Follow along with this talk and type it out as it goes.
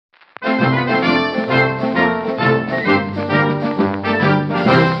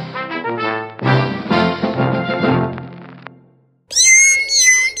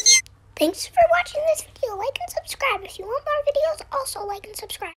like, and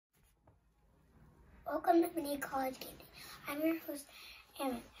subscribe. Welcome to Mini College Game Day. I'm your host,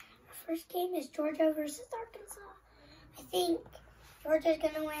 Ammon. Our first game is Georgia versus Arkansas. I think Georgia's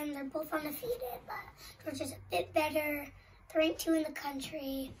going to win. They're both undefeated, but Georgia's a bit better. They're ranked 2 in the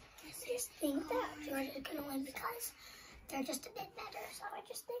country. I just think that Georgia's going to win because they're just a bit better. So I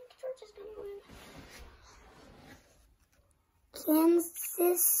just think Georgia's going to win.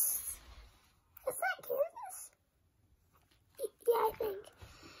 Kansas. Is that Kansas? Yeah, I think.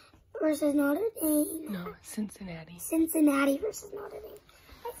 Versus Notre Dame. No, Cincinnati. Cincinnati versus Notre Dame.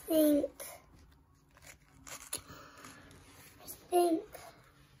 I think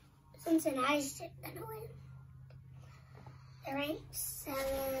Cincinnati's gonna win. They're ranked 7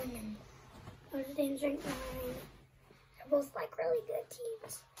 and Notre Dame's ranked 9. They're both like really good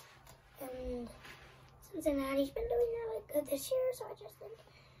teams. And Cincinnati's been doing really good this year, so I just think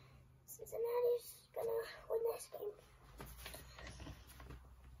Cincinnati's gonna win this game.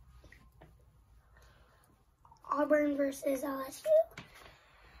 Auburn versus LSU.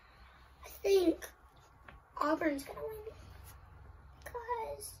 I think Auburn's gonna win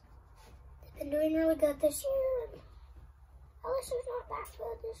because they've been doing really good this year, and LSU's not that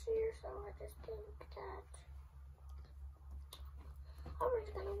good this year, so I just think that Auburn's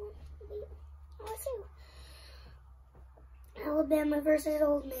gonna beat LSU. Alabama versus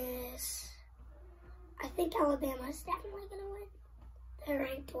Ole Miss. I think Alabama's definitely gonna win. They're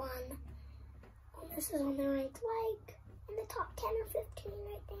ranked 1. This is only ranked like in the top 10 or 15,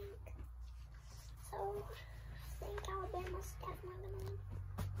 I think. So I think Alabama's definitely gonna win.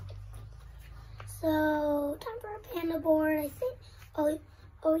 So time for a panda board. I think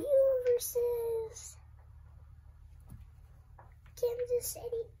OU versus Kansas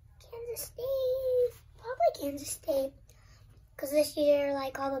City, Kansas State, probably Kansas State, because this year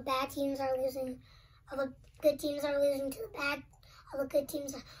like all the bad teams are losing, all the good teams are losing to the bad, all the good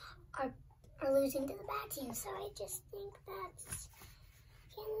teams are losing to the bad team, so I just think that's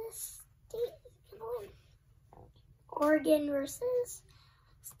Kansas State is gonna win. Oregon versus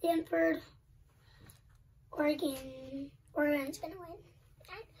Stanford. Oregon's gonna win.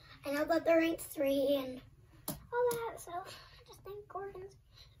 I know that they're ranked 3 and all that, so I just think Oregon's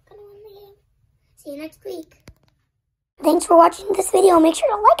gonna win the game. See you next week. Thanks for watching this video. Make sure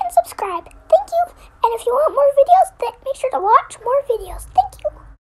to like and subscribe. Thank you. And if you want more videos, then make sure to watch more videos. Thank you.